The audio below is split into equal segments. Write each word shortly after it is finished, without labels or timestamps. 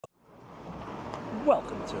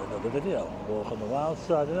Welcome to another video, Walk on the Wild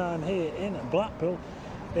Side, and I'm here in Blackpool.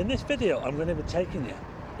 In this video I'm going to be taking you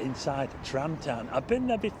inside TramTown. I've been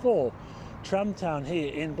there before. TramTown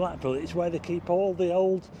here in Blackpool, it's where they keep all the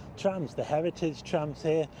old trams, the heritage trams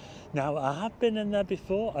here. Now I have been in there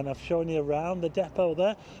before and I've shown you around the depot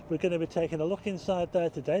there. We're going to be taking a look inside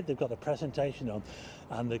there today. They've got a presentation on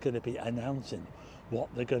and they're going to be announcing what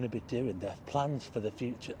they're going to be doing, their plans for the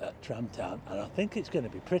future at TramTown, and I think it's going to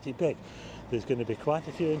be pretty big. There's going to be quite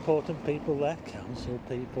a few important people there, council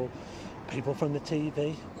people, people from the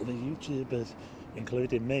TV, other YouTubers,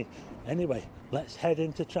 including me. Anyway, let's head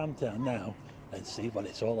into TramTown now and see what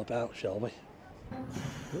it's all about, shall we?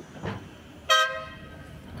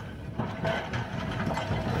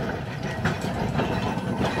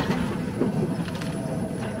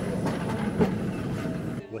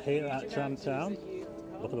 We're here at TramTown.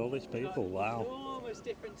 Look at all these people, wow. Enormous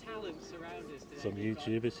different talents around us today. Some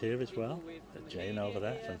YouTubers here as well. Jane over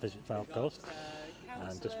there from Visit South Coast.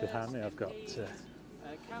 And just behind me I've got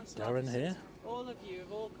Darren here. All of you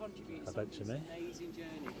have all contributed to this amazing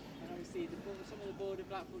journey. And obviously some of the board of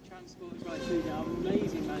Blackpool Transport right through now,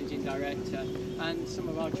 amazing managing director and some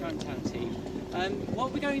of our TramTown team.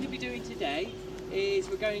 What we're going to be doing today is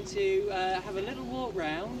we're going to have a little walk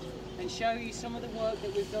round and show you some of the work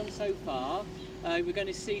that we've done so far. We're going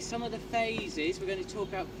to see some of the phases. We're going to talk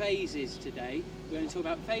about phases today. We're going to talk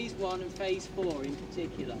about phase 1 and phase 4 in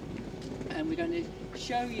particular. And we're going to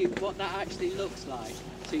show you what that actually looks like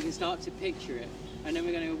so you can start to picture it. And then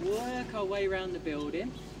we're going to work our way around the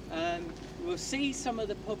building. We'll see some of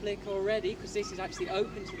the public already because this is actually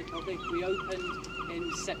open to the public. We opened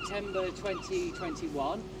in September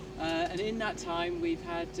 2021 and in that time we've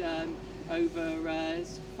had over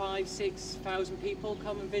 5,000–6,000 people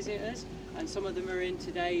come and visit us, and some of them are in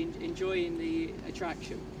today enjoying the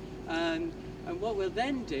attraction. And what we'll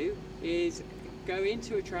then do is go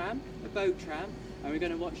into a tram, a boat tram, and we're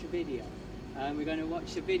going to watch a video. And we're going to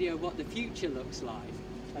watch a video of what the future looks like.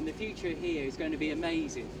 And the future here is going to be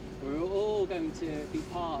amazing. We're all going to be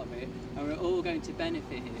part of it, and we're all going to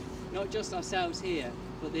benefit in it. Not just ourselves here,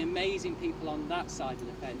 but the amazing people on that side of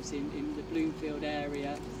the fence in the Bloomfield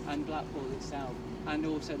area and Blackpool itself, and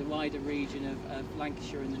also the wider region of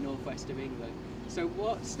Lancashire and the northwest of England. So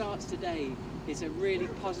what starts today is a really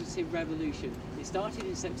positive revolution. It started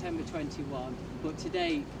in September 21, but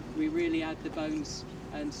today we really add the bones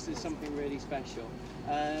and to something really special.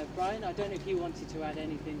 Brian, I don't know if you wanted to add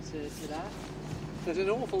anything to that? There's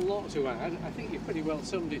an awful lot to add. I think you've pretty well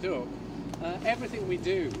summed it up. Everything we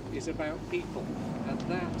do is about people, and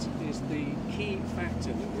that is the key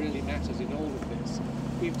factor that really matters in all of this.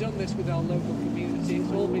 We've done this with our local community.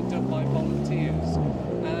 It's all been done by volunteers,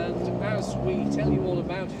 and as we tell you all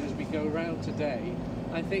about it as we go around today,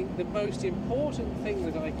 I think the most important thing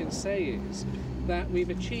that I can say is that we've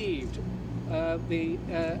achieved the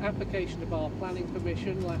application of our planning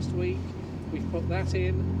permission last week. We've put that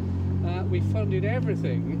in. We've funded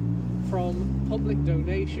everything from public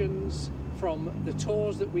donations, from the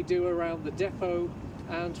tours that we do around the depot,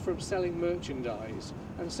 and from selling merchandise.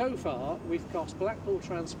 And so far we've cost Blackpool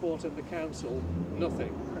Transport and the council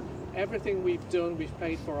nothing. Everything we've done we've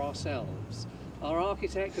paid for ourselves. Our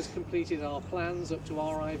architect has completed our plans up to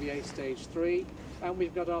RIBA stage 3, and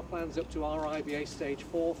we've got our plans up to RIBA stage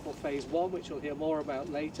 4 for phase 1, which you'll hear more about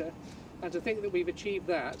later. And to think that we've achieved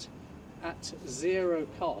that at zero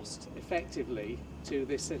cost effectively to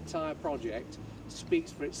this entire project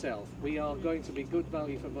speaks for itself. We are going to be good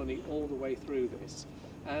value for money all the way through this.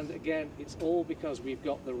 And again, it's all because we've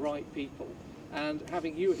got the right people. And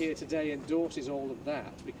having you here today endorses all of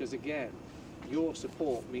that, because again, your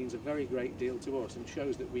support means a very great deal to us and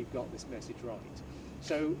shows that we've got this message right.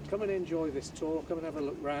 So come and enjoy this tour, come and have a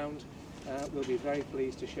look round. We'll be very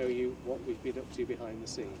pleased to show you what we've been up to behind the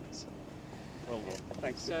scenes. Well,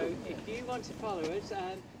 thanks. So if you want to follow us,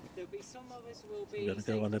 there'll be some of us will be... We're going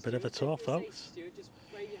to go on a bit of a tour, folks. Just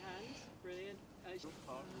wave your hands. Brilliant.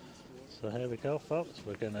 So here we go, folks.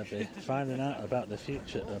 We're going to be finding out about the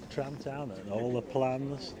future of TramTown and all the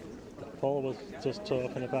plans that Paul was just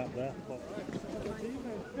talking about there.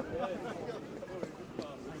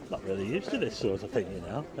 Not really used to this sort of thing, you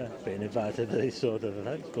know, being invited to these sort of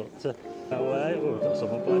events, but we've got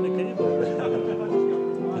someone playing the keyboard.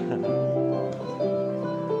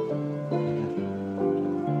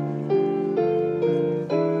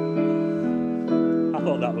 I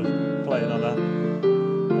thought that was playing on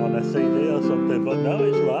a CD or something, but no,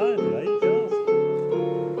 it's live. There you go.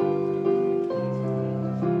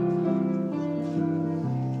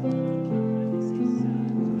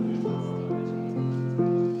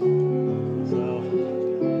 So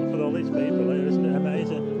look at all these people here, isn't it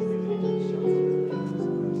amazing?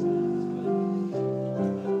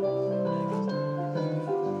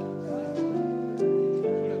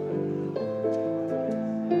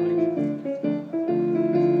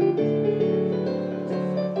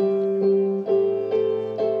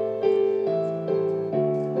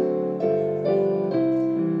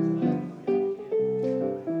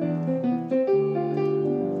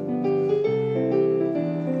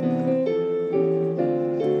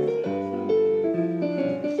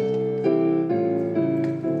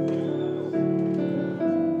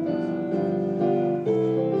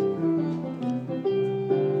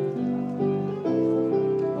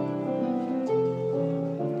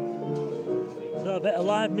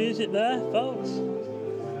 live music there, folks.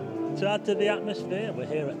 To add to the atmosphere, we're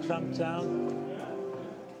here at TramTown,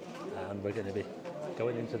 and we're going to be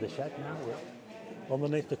going into the shed now. We're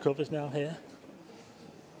underneath the covers now here.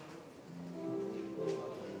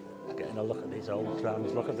 Getting a look at these old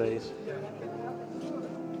trams. Look at these.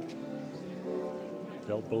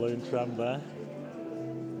 The old balloon tram there.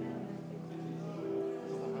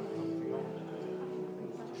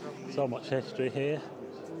 So much history here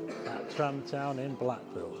at TramTown in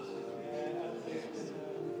Blackpool.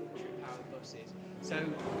 So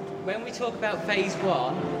when we talk about phase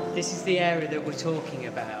one, this is the area that we're talking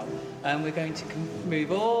about. And we're going to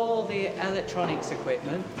move all the electronics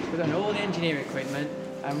equipment, we're going to all the engineering equipment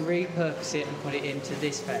and repurpose it and put it into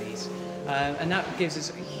this phase. And that gives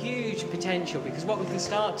us huge potential, because what we can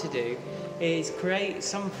start to do is create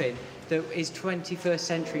something that is 21st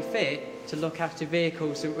century fit to look after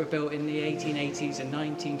vehicles that were built in the 1880s and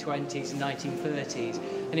 1920s and 1930s.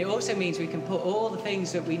 And it also means we can put all the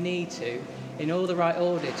things that we need to in all the right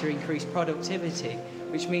order to increase productivity,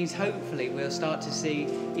 which means hopefully we'll start to see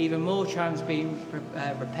even more trams being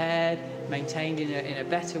repaired, maintained in a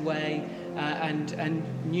better way, and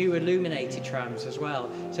new illuminated trams as well.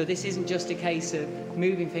 So this isn't just a case of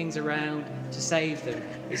moving things around to save them,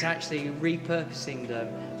 it's actually repurposing them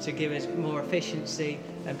to give us more efficiency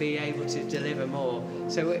and be able to deliver more.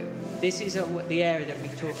 So this is the area that we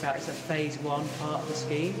talk about as a phase one part of the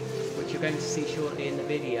scheme, which you're going to see shortly in the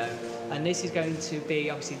video. And this is going to be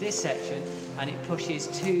obviously this section, and it pushes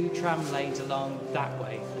 2 tram lanes along that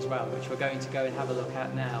way as well, which we're going to go and have a look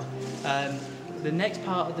at now. The next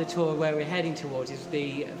part of the tour where we're heading towards is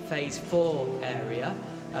the phase 4 area.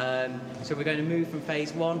 So we're going to move from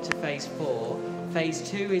phase 1 to phase 4. Phase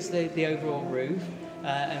 2 is the overall roof,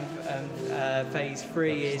 and phase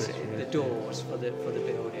 3 is the doors for the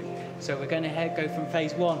building. So we're going to go from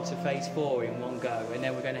phase 1 to phase 4 in one go, and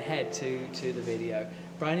then we're going to head to the video.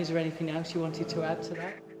 Brian, is there anything else you wanted to add to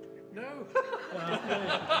that? No.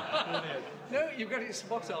 No, you've got it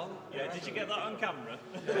spot on. Yeah, did you get that on camera?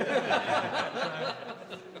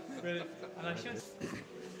 Brilliant. And I should...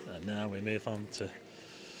 And now we move on to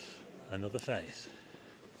another phase.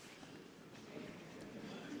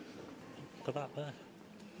 Look at that there.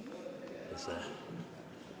 There's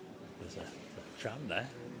a tram there.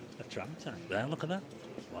 A tram tank there, look at that.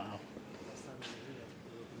 Wow.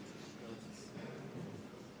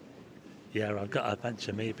 Yeah, I've got a bunch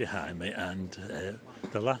of me behind me, and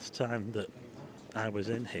the last time that I was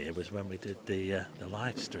in here was when we did the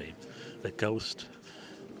live stream, the ghost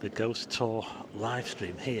tour live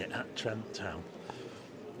stream here at TramTown.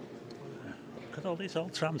 Look at all these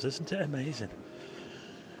old trams, isn't it amazing?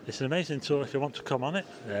 It's an amazing tour if you want to come on it.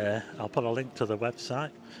 I'll put a link to the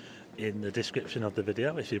website in the description of the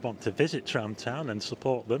video if you want to visit TramTown and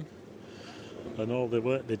support them and all the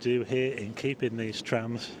work they do here in keeping these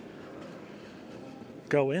trams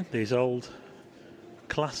going, these old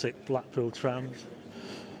classic Blackpool trams.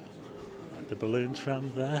 Like the balloon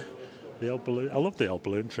tram there, the old balloon. I love the old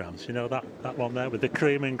balloon trams, you know, that one there with the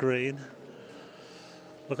cream and green.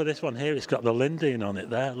 Look at this one here, it's got the Lindeen on it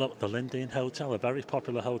there. Look, the Lindeen Hotel, a very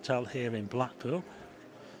popular hotel here in Blackpool.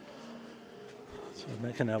 So we're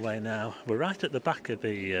making our way now. We're right at the back of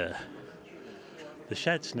the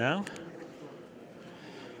sheds now.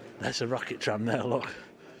 There's a rocket tram there, look.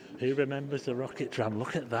 Who remembers the rocket tram?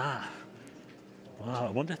 Look at that. Wow,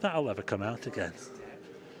 I wonder if that'll ever come out again.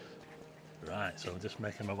 Right, so we're just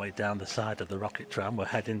making my way down the side of the rocket tram. We're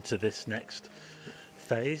heading to this next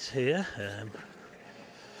phase here.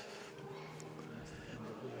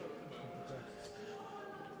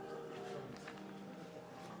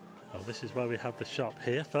 Well, this is where we have the shop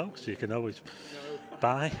here, folks. You can always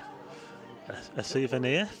buy a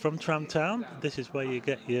souvenir from TramTown. This is where you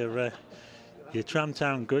get your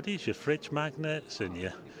TramTown goodies, your fridge magnets and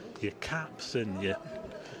your caps and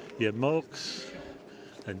your mugs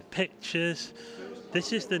and pictures.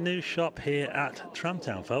 This is the new shop here at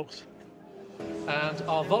TramTown, folks. And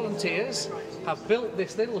our volunteers have built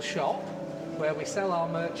this little shop where we sell our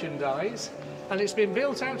merchandise, and it's been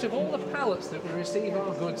built out of all the pallets that we receive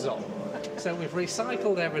our goods on. So we've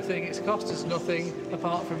recycled everything. It's cost us nothing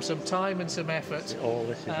apart from some time and some effort. All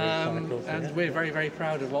this is recycled, and we're very, very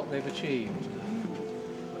proud of what they've achieved.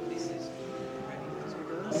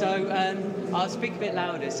 So I'll speak a bit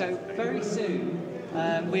louder. So very soon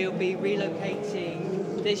we'll be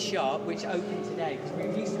relocating this shop, which opened today, because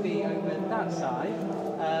we used to be over that side,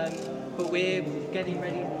 but we're getting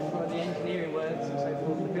ready for the engineering works and so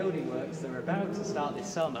forth, the building works that are about to start this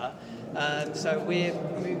summer. So we've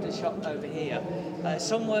moved the shop over here.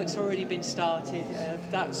 Some work's already been started,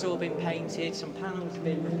 that's all been painted, some panels have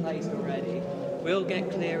been replaced already. We'll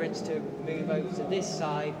get clearance to move over to this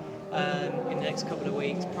side in the next couple of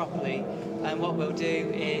weeks properly, and what we'll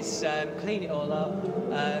do is clean it all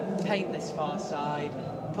up, paint this far side,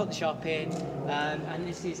 put the shop in, and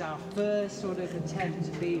this is our first sort of attempt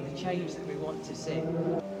to be the change that we want to see.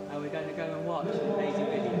 And we're going to go and watch an amazing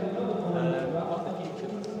video of what the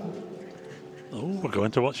future looks like. Oh, we're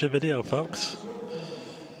going to watch a video, folks.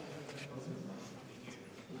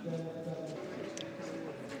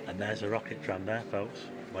 And there's a rocket tram there, folks,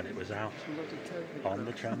 when it was out on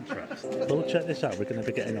the tram tracks. Well, check this out. We're going to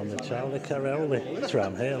be getting on the Cordially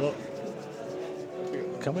tram here, look.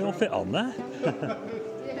 Can we all fit on there?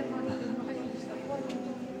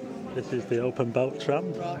 This is the open boat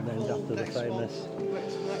tram, named after the famous...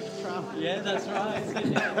 Yeah, that's right.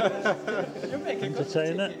 You're making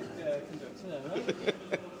entertainer.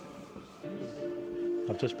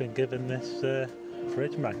 I've just been given this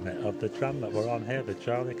fridge magnet of the tram that we're on here, the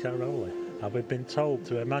Cordially. And we've been told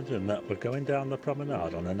to imagine that we're going down the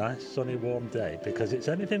promenade on a nice sunny warm day, because it's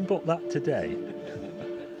anything but that today.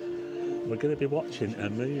 We're going to be watching a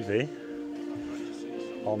movie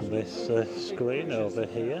on this screen over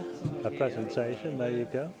here, a presentation. There you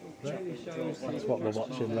go. That's what we're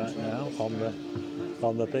watching right now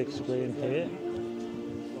on the big screen here,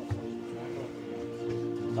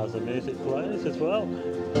 as the music plays as well.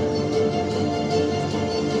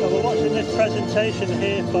 So we're watching this presentation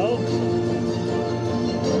here, folks,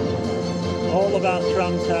 all about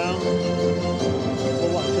TramTown.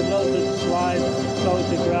 We're watching loads of slides,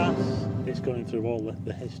 photographs. It's going through all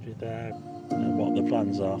the history there and what the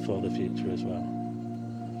plans are for the future as well.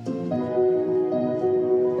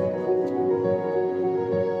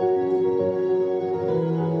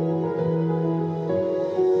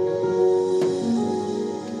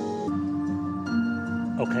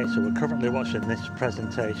 Okay, so we're currently watching this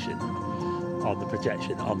presentation on the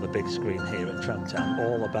projection on the big screen here at TramTown,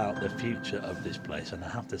 all about the future of this place, and I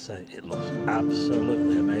have to say it looks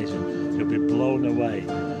absolutely amazing. You'll be blown away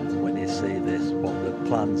when you see this, what the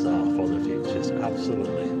plans are for the future. It's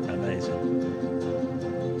absolutely amazing.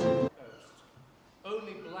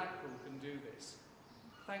 Only Blackpool can do this.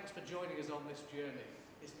 Thanks for joining us on this journey.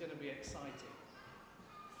 It's going to be exciting.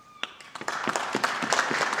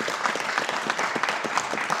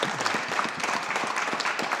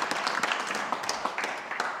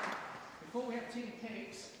 Before we have tea and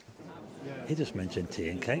cakes... He just mentioned tea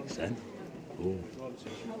and cakes then. Ooh,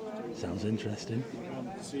 sounds interesting.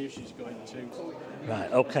 See if she's going to.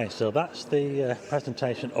 Right, okay, so that's the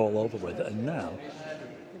presentation all over with, and now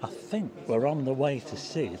I think we're on the way to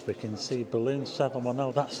see if we can see Balloon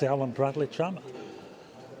 710. That's the Alan Bradley tram.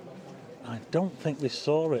 I don't think we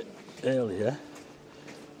saw it earlier,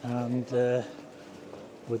 and we're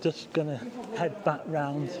just going to head back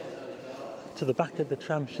round to the back of the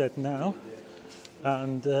tram shed now,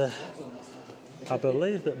 and I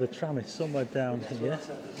believe that the tram is somewhere down here.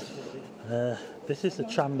 This is the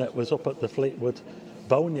tram that was up at the Fleetwood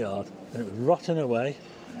Boneyard, and it was rotting away.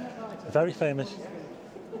 A very famous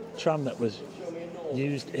tram that was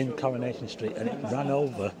used in Coronation Street, and it ran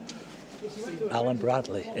over Alan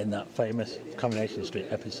Bradley in that famous Coronation Street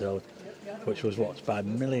episode, which was watched by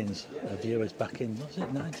millions of viewers back in, was it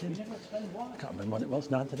I can't remember when it was,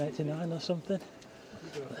 1989 or something.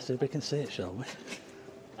 Let's see if we can see it, shall we?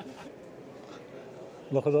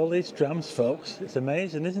 Look at all these trams, folks. It's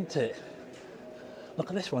amazing, isn't it? Look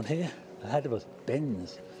at this one here, ahead of us,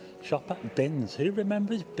 Bins. Shop at Bins. Who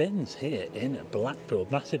remembers Bins here in Blackpool?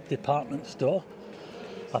 Massive department store.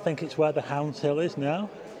 I think it's where the Hounds Hill is now.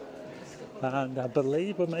 And I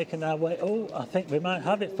believe we're making our way... Oh, I think we might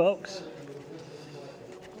have it, folks.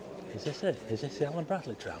 Is this it? Is this the Alan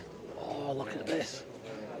Bradley tram? Oh, look at this.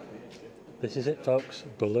 This is it, folks.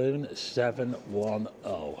 Balloon 710.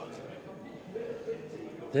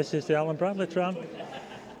 This is the Alan Bradley tram.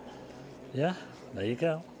 Yeah, there you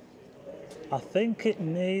go. I think it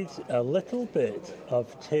needs a little bit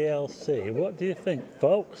of TLC. What do you think,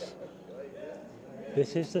 folks?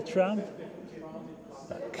 This is the tram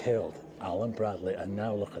that killed Alan Bradley, and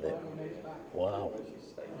now look at it. Wow.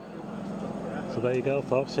 So there you go,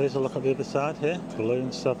 folks. Here's a look at the other side here.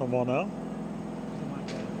 Balloon 710.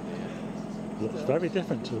 Looks very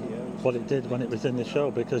different to what it did when it was in the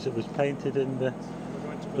show, because it was painted in the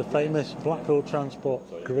famous Blackpool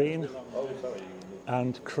Transport green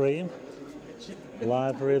and cream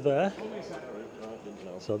livery there.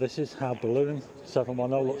 So this is how Balloon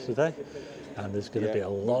 710 looks today, and there's going to be a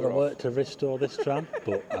lot of work to restore this tram,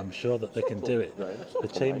 but I'm sure that they can do it. The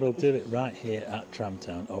team will do it right here at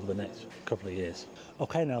TramTown over the next couple of years.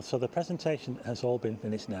 Okay, now, so the presentation has all been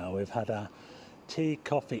finished now. We've had our tea,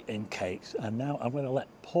 coffee and cakes. And now I'm going to let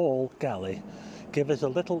Paul Galley give us a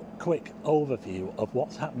little quick overview of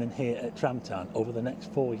what's happening here at TramTown over the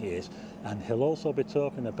next 4 years, and he'll also be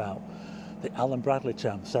talking about the Alan Bradley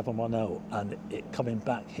tram 710 and it coming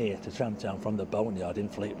back here to TramTown from the Boneyard in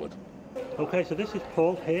Fleetwood. Okay, so this is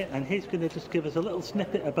Paul here, and he's going to just give us a little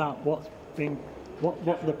snippet about what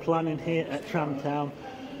they're planning here at TramTown,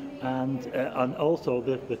 and also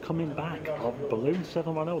the coming back of Balloon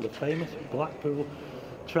 710, the famous Blackpool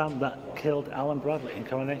tram that killed Alan Bradley in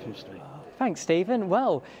Coronation Street. Thanks, Stephen.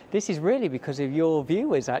 Well, this is really because of your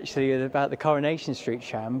viewers, actually, about the Coronation Street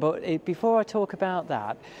tram. But before I talk about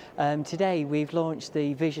that, today we've launched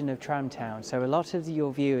the vision of TramTown. So a lot of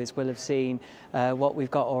your viewers will have seen what we've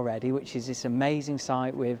got already, which is this amazing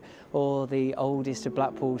site with all the oldest of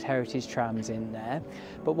Blackpool's heritage trams in there.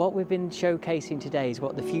 But what we've been showcasing today is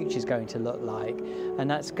what the future is going to look like. And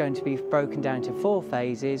that's going to be broken down to 4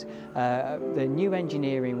 phases. The new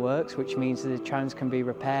engineering works, which means that the trams can be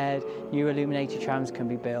repaired, new illuminated trams can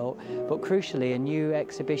be built, but crucially a new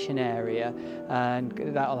exhibition area, and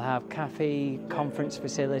that'll have cafe, conference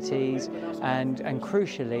facilities, and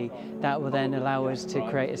crucially that will then allow us to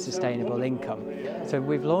create a sustainable income. So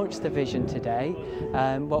we've launched the vision today.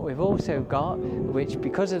 What we've also got, which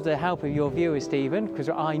because of the help of your viewers, Stephen, because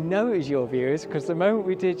I know it was your viewers, because the moment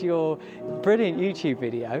we did your brilliant YouTube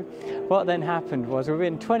video, what then happened was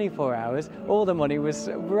within 24 hours all the money was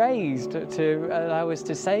raised to allow us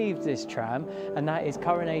to save this tram, and that is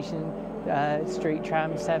Coronation Street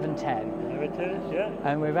tram 710. There it is, yeah.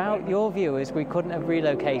 And without your viewers we couldn't have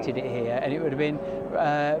relocated it here, and it would have been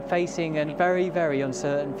facing a very, very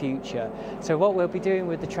uncertain future. So what we'll be doing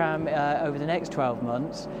with the tram over the next 12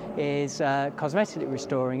 months is cosmetically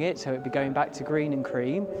restoring it, so it'll be going back to green and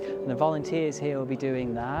cream, and the volunteers here will be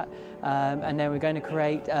doing that. And then we're going to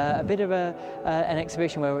create a bit of an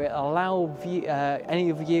exhibition where we allow any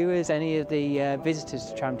of the viewers, any of the visitors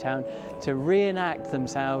to TramTown to reenact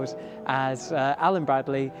themselves as Alan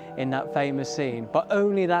Bradley in that famous scene, but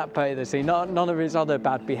only that part of the scene, none of his other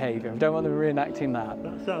bad behaviour. We don't want them reenacting that.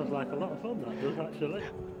 That sounds like a lot of fun, that does, actually.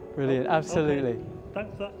 Brilliant, absolutely. Okay.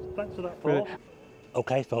 Thanks for that, Paul.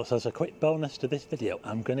 Okay folks, as a quick bonus to this video,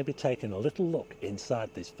 I'm going to be taking a little look inside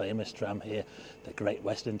this famous tram here, the Great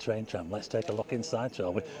Western Train Tram. Let's take a look inside,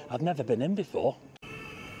 shall we? I've never been in before.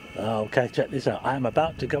 Okay, check this out. I am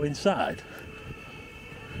about to go inside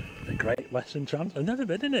the Great Western Tram. I've never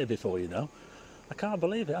been in here before, you know. I can't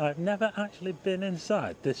believe it. I've never actually been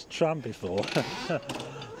inside this tram before.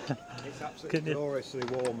 It's absolutely gloriously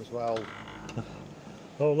warm as well.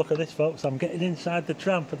 Oh, look at this, folks. I'm getting inside the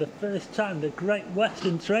tram for the first time, the Great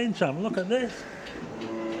Western Train Tram. Look at this.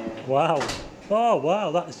 Wow. Oh,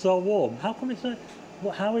 wow, that is so warm. How come it's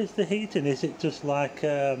how is the heating? Is it just like,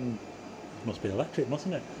 it must be electric,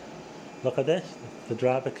 mustn't it? Look at this. The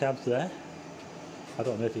driver cab's there. I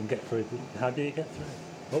don't know if you can get through. How do you get through?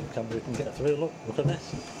 Oh, we can get through. Look at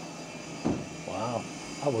this. Wow.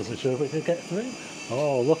 I wasn't sure if we could get through.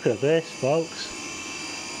 Oh, look at this, folks.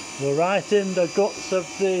 We're right in the guts of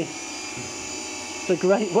the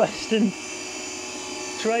Great Western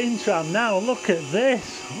Train Tram now. Look at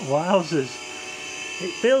this. Wowzers.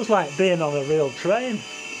 It feels like being on a real train.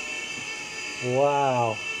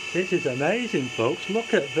 Wow. This is amazing, folks.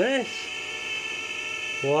 Look at this.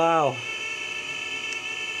 Wow.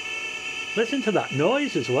 Listen to that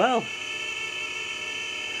noise as well.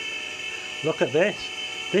 Look at this.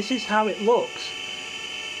 This is how it looks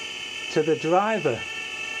to the driver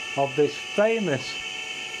of this famous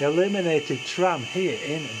illuminated tram here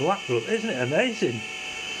in Blackpool. Isn't it amazing?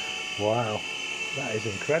 Wow, that is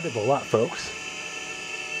incredible, that, folks.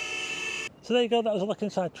 So there you go, that was a look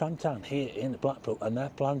inside TramTown here in Blackpool and their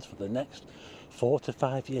plans for the next 4 to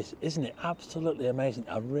 5 years. Isn't it absolutely amazing?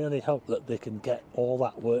 I really hope that they can get all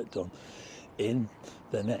that work done in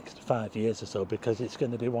the next 5 years or so, because it's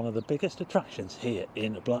going to be one of the biggest attractions here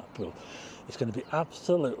in Blackpool. It's going to be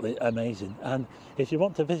absolutely amazing. And if you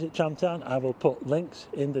want to visit TramTown, I will put links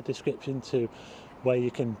in the description to where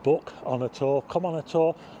you can book on a tour, come on a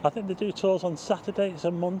tour. I think they do tours on Saturdays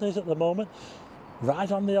and Mondays at the moment.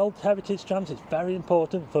 Ride on the old heritage trams. It's very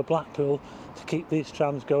important for Blackpool to keep these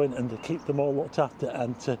trams going and to keep them all looked after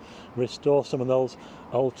and to restore some of those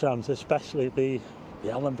old trams, especially the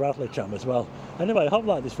Alan Bradley tram as well. Anyway, I hope you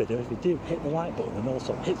like this video. If you do, hit the like button and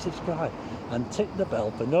also hit subscribe and tick the bell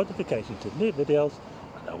for notifications of new videos,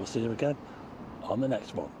 and I will see you again on the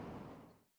next one.